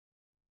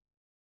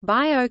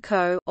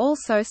Bioko,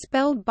 also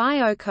spelled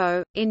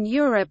Bioko, in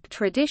Europe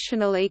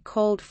traditionally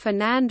called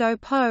Fernando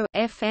Po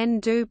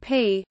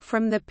 (FNDP),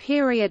 from the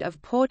period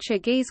of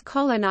Portuguese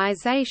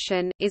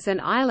colonization, is an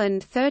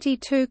island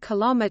 32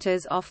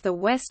 kilometers off the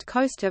west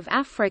coast of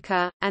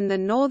Africa, and the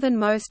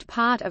northernmost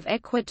part of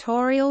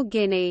Equatorial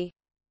Guinea.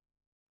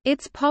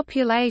 Its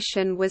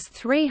population was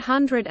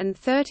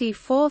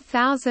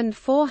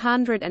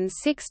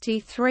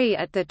 334,463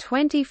 at the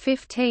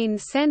 2015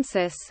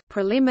 census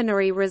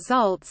preliminary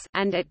results,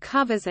 and it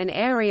covers an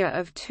area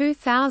of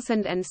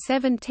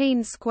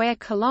 2,017 square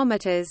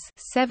kilometers,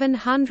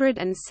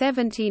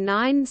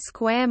 779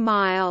 square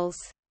miles.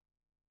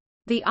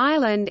 The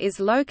island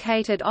is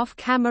located off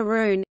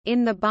Cameroon,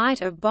 in the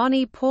Bight of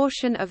Bonny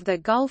portion of the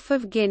Gulf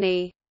of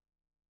Guinea.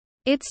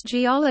 Its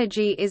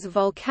geology is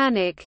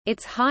volcanic.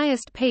 Its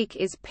highest peak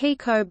is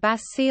Pico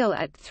Basile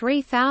at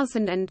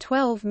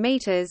 3,012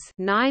 meters,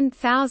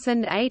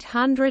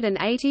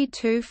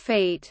 9,882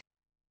 feet.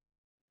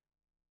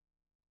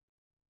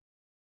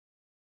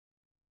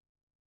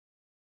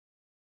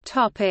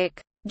 Topic: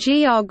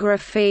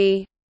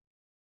 Geography.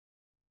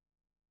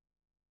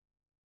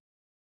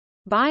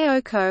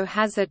 Bioko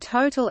has a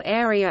total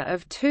area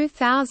of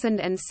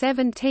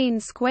 2,017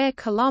 square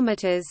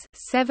kilometers,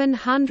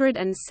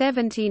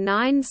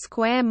 779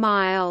 square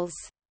miles.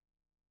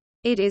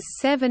 It is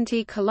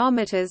 70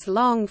 kilometers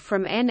long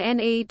from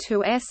NNE to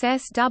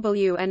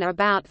SSW and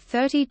about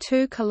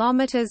 32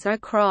 kilometers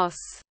across.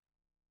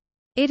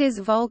 It is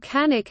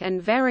volcanic and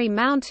very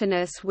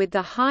mountainous, with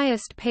the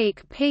highest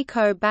peak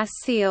Pico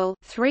Basile,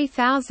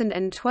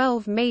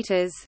 3,012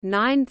 meters,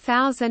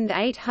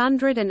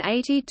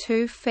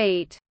 9,882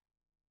 feet.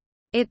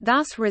 It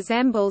thus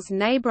resembles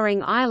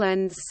neighboring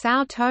islands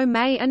São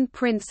Tomé and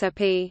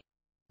Príncipe.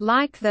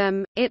 Like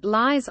them, it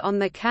lies on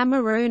the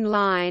Cameroon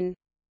line.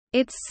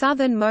 Its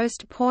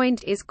southernmost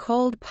point is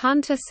called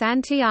Punta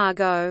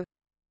Santiago.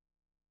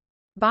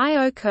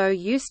 Bioko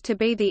used to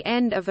be the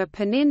end of a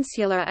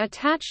peninsula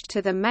attached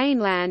to the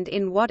mainland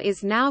in what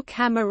is now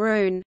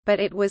Cameroon, but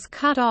it was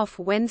cut off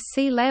when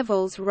sea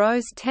levels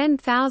rose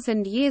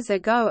 10,000 years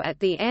ago at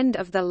the end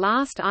of the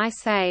last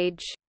ice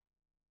age.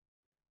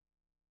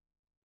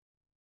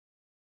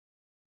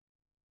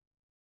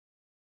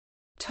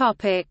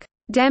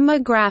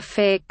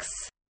 Demographics.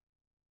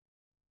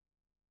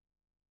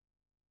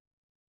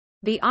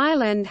 The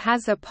island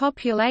has a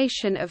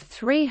population of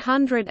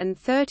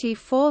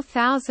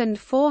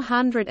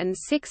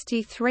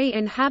 334,463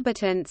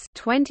 inhabitants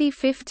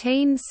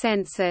 2015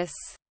 census.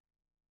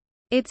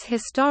 Its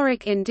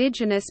historic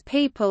indigenous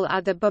people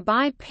are the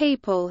Babai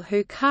people,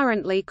 who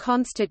currently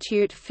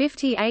constitute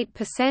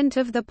 58%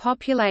 of the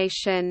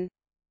population.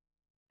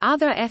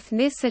 Other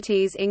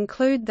ethnicities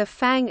include the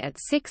Fang at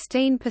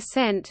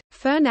 16%,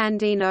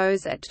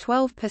 Fernandinos at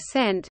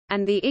 12%,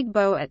 and the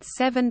Igbo at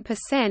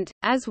 7%,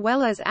 as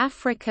well as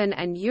African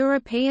and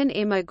European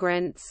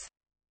immigrants.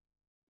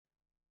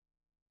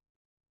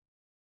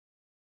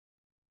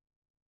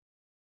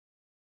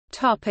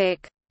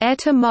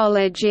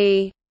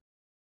 Etymology.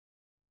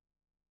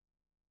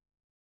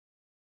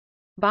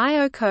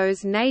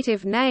 Bioko's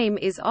native name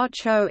is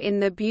Ocho in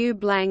the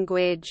Bube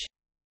language.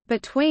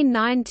 Between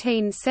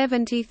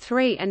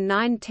 1973 and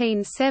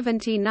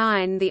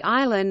 1979 the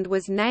island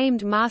was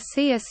named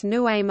Marcius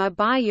Nuema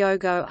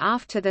Bioko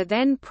after the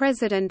then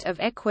President of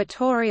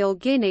Equatorial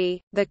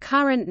Guinea. The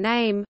current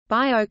name,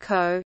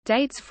 Bioko,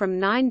 dates from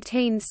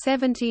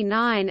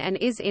 1979 and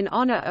is in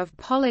honor of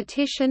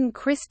politician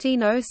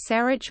Cristino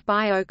Serich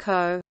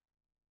Bioko.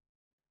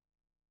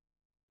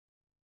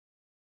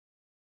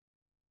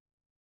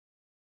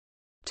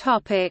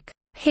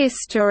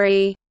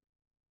 History.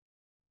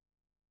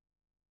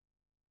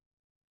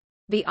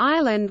 The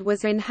island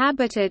was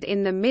inhabited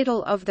in the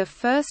middle of the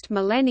first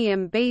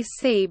millennium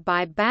BC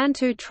by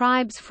Bantu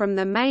tribes from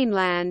the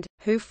mainland,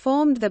 who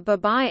formed the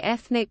Babai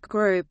ethnic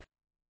group.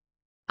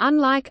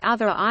 Unlike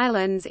other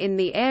islands in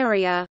the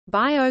area,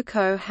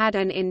 Bioko had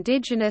an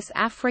indigenous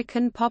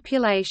African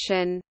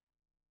population.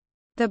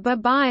 The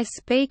Babai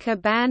speak a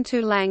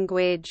Bantu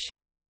language.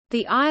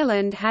 The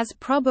island has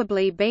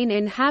probably been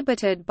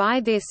inhabited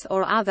by this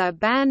or other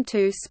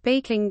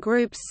Bantu-speaking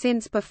groups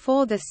since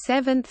before the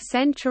 7th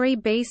century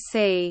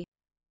BC.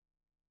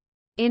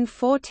 In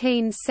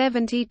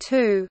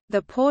 1472,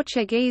 the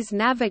Portuguese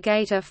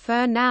navigator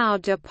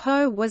Fernão de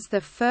Po was the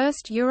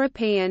first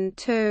European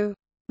to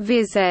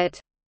visit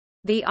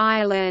the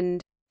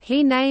island.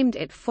 He named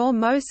it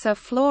Formosa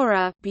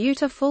Flora,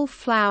 beautiful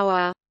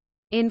flower.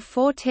 In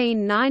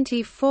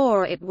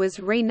 1494 it was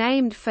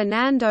renamed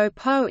Fernando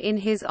Po in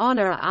his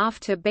honor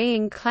after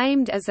being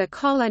claimed as a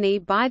colony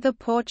by the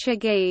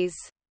Portuguese.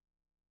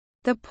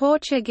 The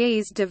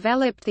Portuguese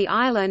developed the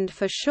island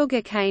for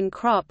sugarcane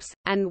crops,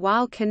 and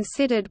while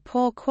considered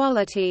poor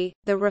quality,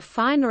 the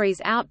refinery's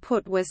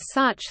output was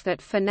such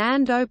that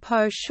Fernando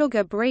Po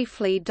sugar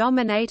briefly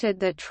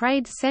dominated the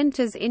trade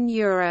centers in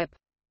Europe.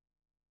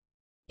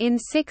 In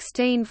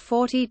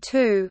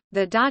 1642,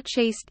 the Dutch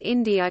East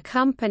India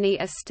Company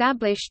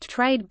established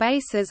trade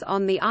bases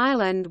on the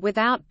island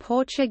without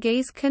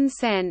Portuguese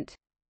consent.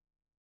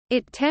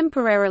 It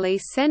temporarily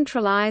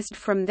centralized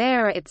from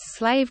there its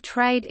slave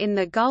trade in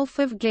the Gulf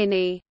of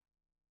Guinea.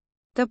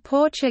 The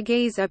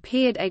Portuguese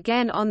appeared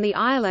again on the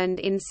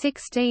island in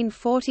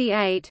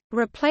 1648,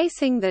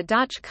 replacing the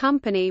Dutch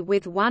company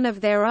with one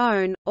of their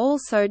own,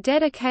 also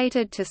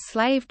dedicated to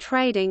slave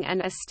trading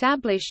and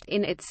established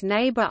in its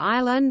neighbour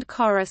island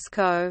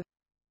Corisco.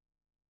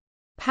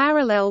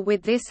 Parallel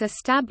with this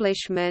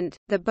establishment,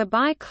 the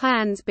Babai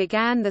clans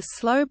began the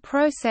slow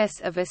process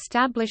of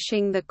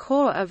establishing the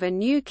core of a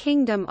new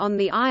kingdom on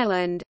the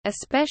island,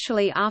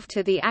 especially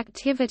after the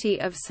activity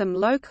of some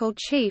local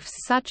chiefs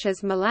such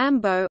as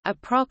Malambo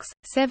approx.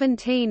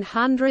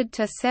 1700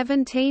 to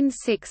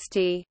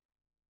 1760.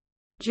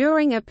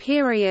 During a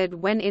period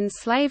when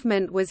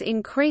enslavement was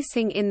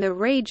increasing in the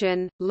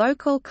region,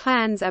 local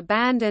clans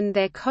abandoned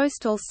their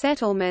coastal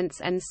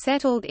settlements and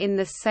settled in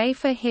the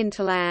safer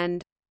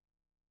hinterland.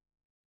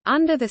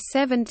 Under the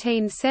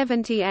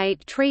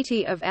 1778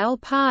 Treaty of El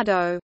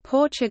Pardo,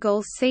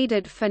 Portugal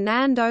ceded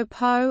Fernando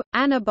Po,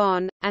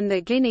 Annobon, and the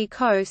Guinea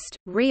coast,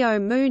 Rio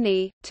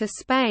Muni, to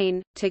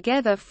Spain,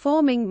 together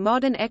forming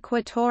modern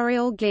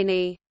Equatorial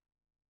Guinea.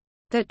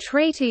 The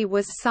treaty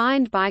was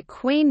signed by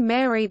Queen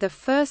Mary I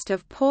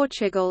of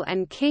Portugal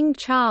and King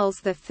Charles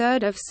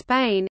III of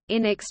Spain,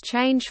 in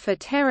exchange for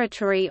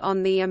territory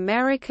on the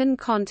American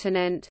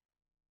continent.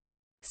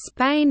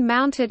 Spain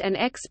mounted an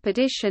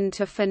expedition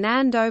to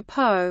Fernando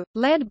Po,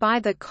 led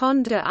by the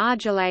Conde de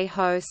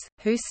Argelejos,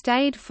 who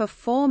stayed for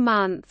 4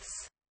 months.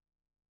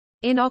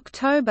 In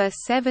October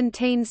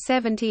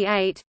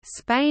 1778,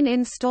 Spain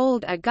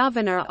installed a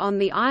governor on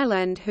the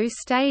island who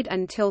stayed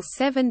until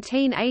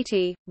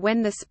 1780,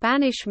 when the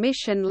Spanish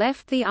mission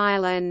left the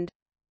island.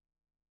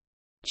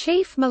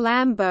 Chief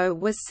Malambo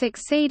was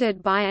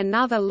succeeded by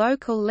another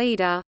local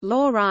leader,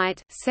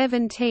 Lawright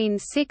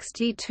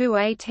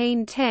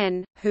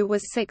 (1760–1810), who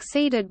was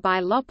succeeded by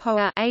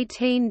Lopoa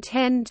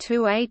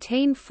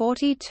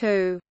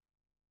 (1810–1842).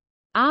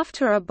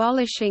 After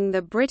abolishing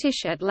the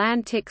British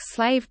Atlantic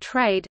slave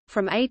trade,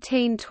 from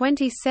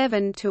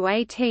 1827 to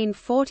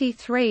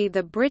 1843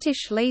 the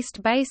British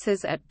leased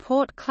bases at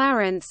Port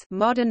Clarence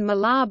modern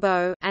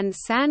Malabo and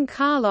San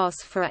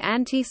Carlos for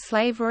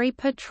anti-slavery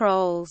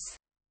patrols.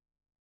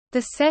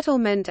 The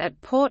settlement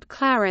at Port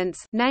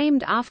Clarence,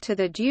 named after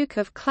the Duke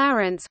of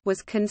Clarence,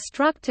 was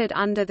constructed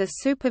under the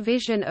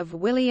supervision of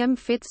William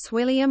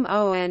Fitzwilliam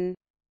Owen.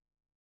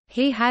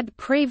 He had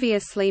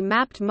previously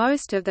mapped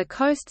most of the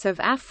coasts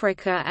of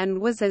Africa and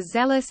was a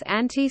zealous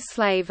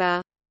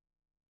anti-slaver.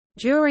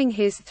 During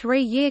his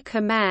 3-year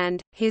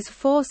command, his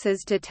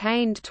forces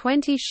detained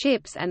 20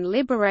 ships and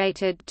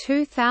liberated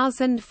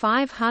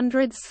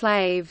 2,500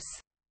 slaves.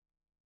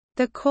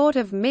 The Court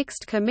of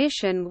Mixed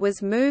Commission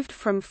was moved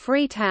from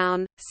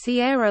Freetown,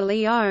 Sierra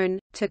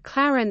Leone, to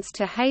Clarence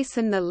to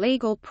hasten the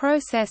legal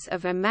process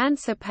of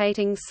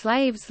emancipating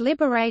slaves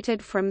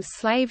liberated from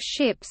slave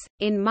ships.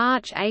 In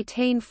March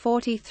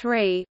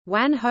 1843,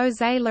 Juan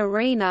José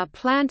Lerena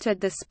planted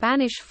the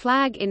Spanish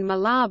flag in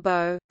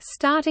Malabo,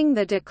 starting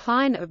the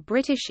decline of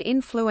British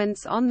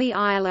influence on the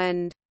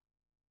island.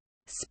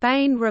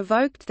 Spain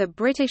revoked the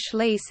British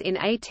lease in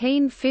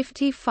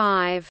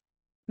 1855.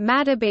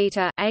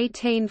 Madabita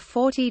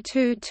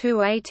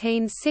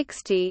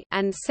 (1842–1860)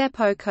 and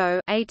Sepoko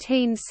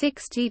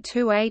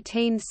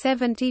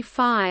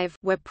 (1860–1875)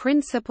 were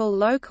principal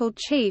local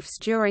chiefs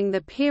during the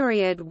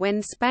period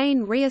when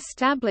Spain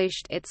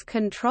re-established its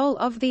control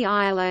of the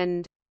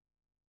island.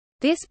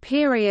 This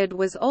period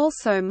was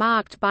also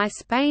marked by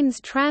Spain's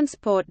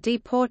transport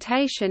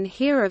deportation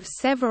here of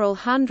several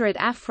hundred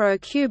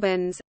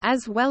Afro-Cubans,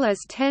 as well as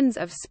tens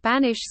of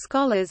Spanish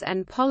scholars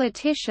and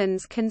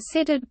politicians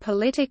considered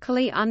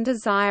politically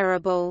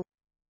undesirable.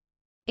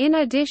 In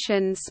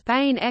addition,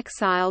 Spain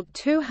exiled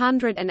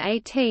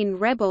 218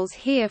 rebels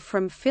here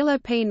from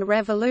Philippine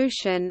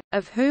Revolution,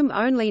 of whom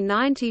only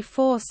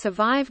 94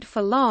 survived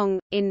for long.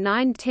 In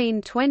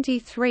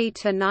 1923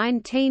 to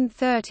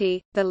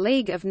 1930, the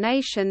League of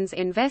Nations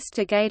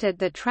investigated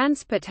the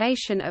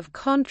transportation of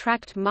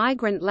contract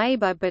migrant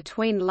labor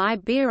between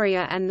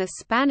Liberia and the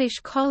Spanish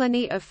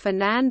colony of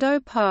Fernando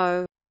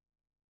Po.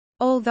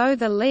 Although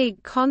the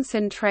League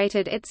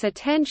concentrated its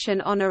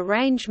attention on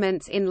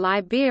arrangements in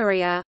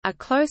Liberia, a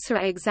closer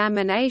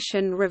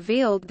examination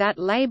revealed that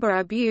labor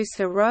abuse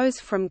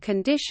arose from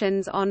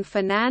conditions on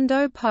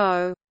Fernando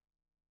Po.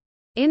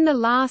 In the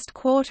last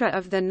quarter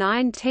of the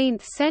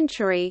 19th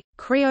century,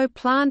 Creole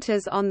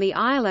planters on the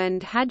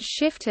island had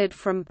shifted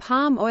from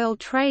palm oil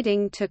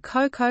trading to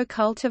cocoa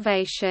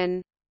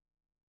cultivation.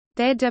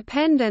 Their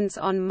dependence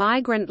on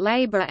migrant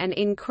labor and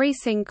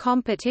increasing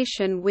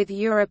competition with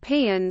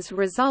Europeans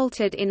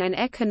resulted in an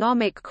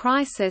economic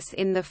crisis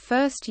in the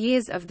first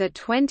years of the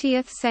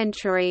 20th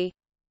century.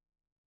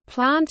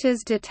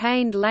 Planters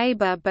detained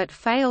labor but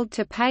failed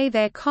to pay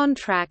their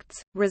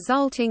contracts,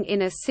 resulting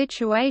in a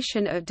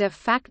situation of de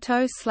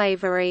facto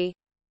slavery.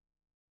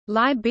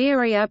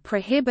 Liberia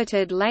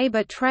prohibited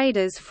labor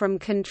traders from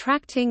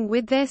contracting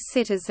with their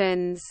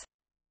citizens.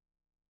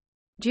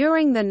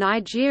 During the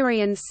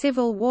Nigerian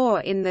Civil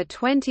War in the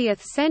 20th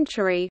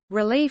century,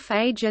 relief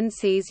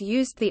agencies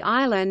used the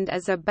island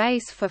as a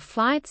base for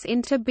flights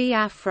into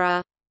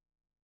Biafra.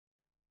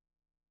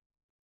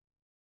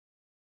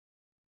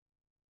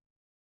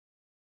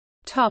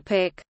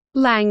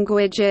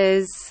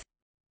 Languages.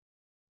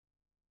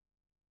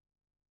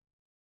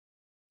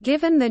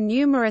 Given the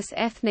numerous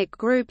ethnic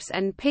groups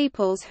and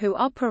peoples who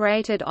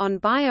operated on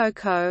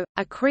Bioko,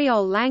 a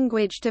Creole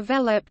language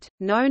developed,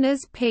 known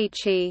as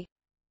Pichi.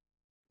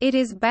 It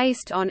is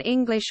based on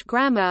English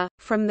grammar,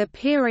 from the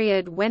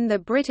period when the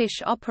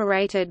British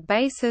operated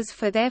bases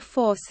for their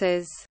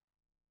forces.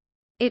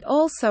 It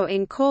also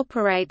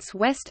incorporates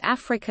West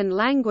African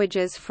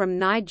languages from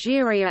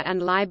Nigeria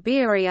and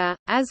Liberia,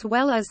 as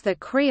well as the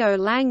Creole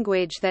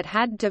language that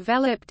had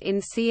developed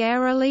in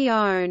Sierra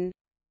Leone.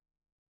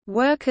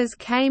 Workers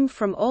came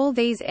from all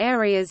these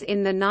areas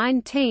in the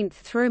 19th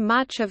through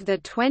much of the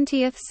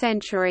 20th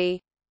century.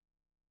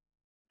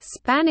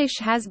 Spanish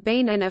has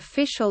been an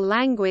official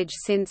language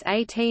since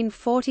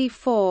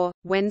 1844,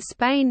 when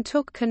Spain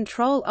took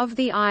control of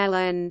the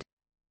island.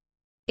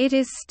 It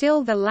is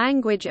still the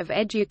language of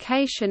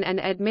education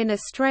and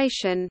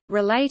administration,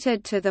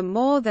 related to the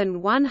more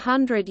than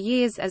 100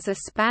 years as a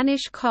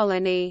Spanish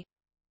colony.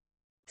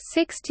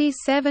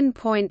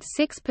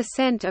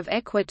 67.6% of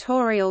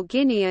Equatorial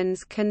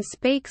Guineans can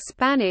speak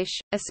Spanish,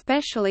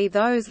 especially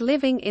those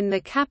living in the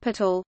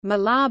capital,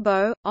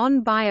 Malabo,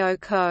 on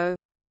Bioko.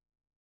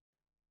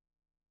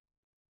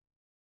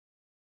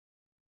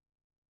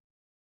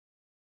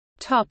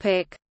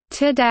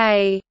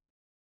 Today,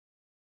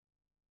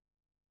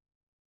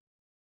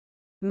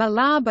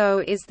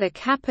 Malabo is the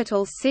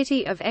capital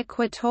city of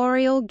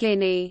Equatorial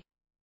Guinea.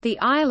 The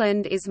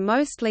island is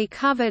mostly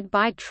covered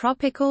by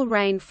tropical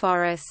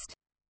rainforest.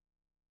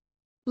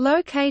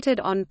 Located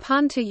on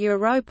Punta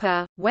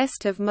Europa,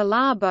 west of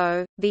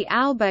Malabo, the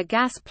Alba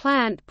gas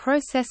plant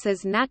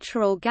processes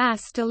natural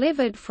gas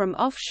delivered from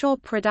offshore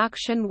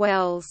production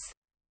wells.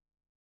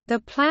 The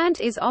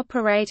plant is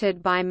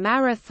operated by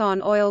Marathon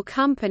Oil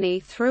Company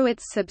through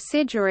its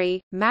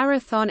subsidiary,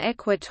 Marathon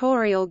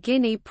Equatorial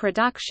Guinea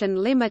Production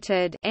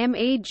Limited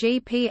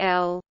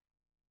 (MEGPL).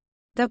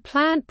 The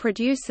plant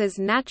produces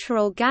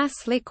natural gas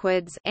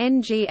liquids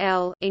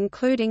 (NGL),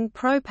 including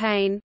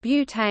propane,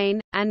 butane,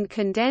 and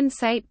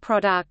condensate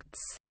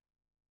products.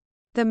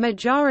 The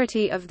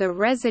majority of the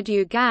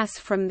residue gas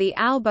from the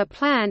Alba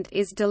plant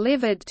is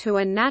delivered to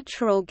a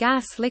natural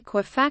gas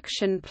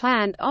liquefaction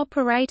plant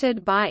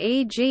operated by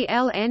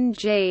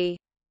EGLNG.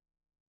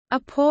 A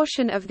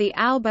portion of the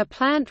Alba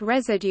plant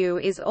residue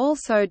is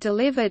also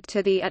delivered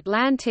to the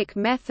Atlantic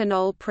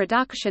Methanol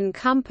Production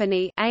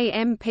Company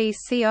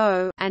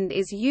 (AMPCO) and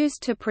is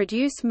used to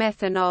produce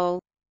methanol.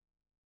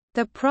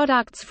 The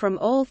products from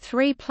all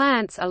three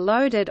plants are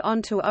loaded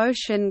onto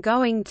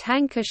ocean-going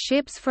tanker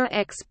ships for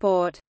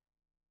export.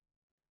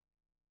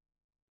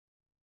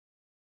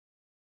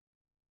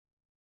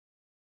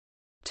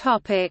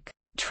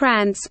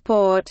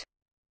 Transport.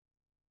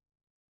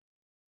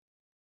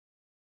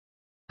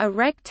 A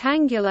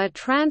rectangular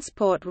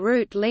transport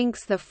route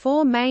links the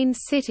four main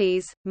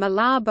cities,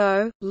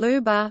 Malabo,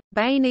 Luba,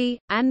 Beni,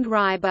 and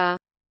Riba.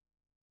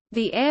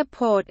 The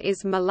airport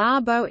is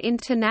Malabo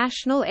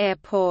International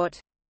Airport.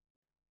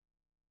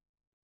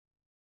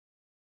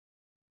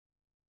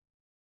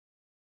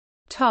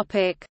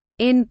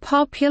 In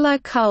popular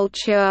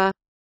culture,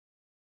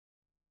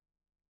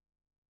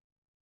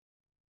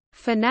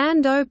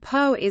 Fernando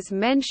Po is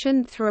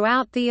mentioned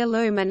throughout the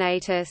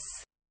Illuminatus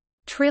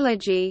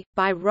trilogy,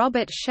 by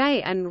Robert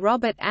Shea and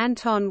Robert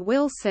Anton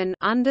Wilson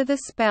under the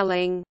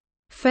spelling,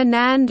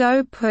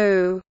 Fernando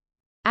Po,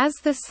 as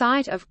the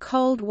site of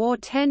Cold War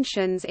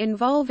tensions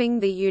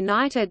involving the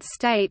United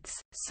States,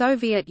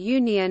 Soviet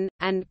Union,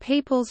 and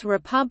People's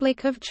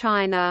Republic of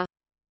China.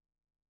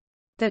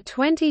 The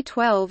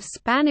 2012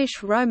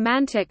 Spanish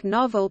romantic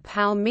novel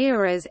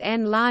Palmeras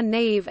en la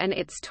Nieve and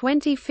its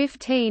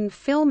 2015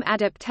 film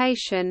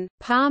adaptation,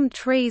 Palm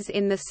Trees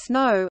in the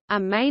Snow,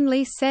 are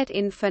mainly set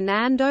in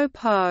Fernando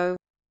Po.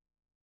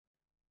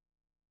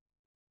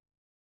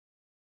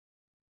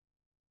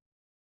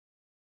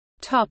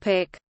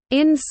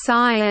 In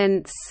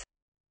science,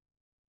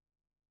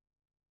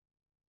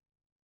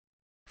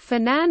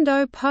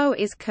 Fernando Po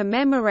is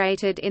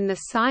commemorated in the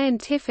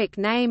scientific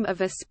name of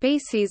a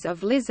species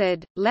of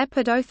lizard,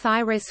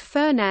 Lepidothyrus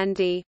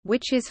fernandi,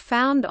 which is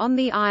found on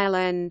the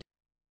island.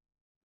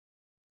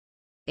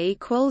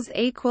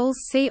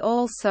 See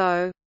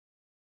also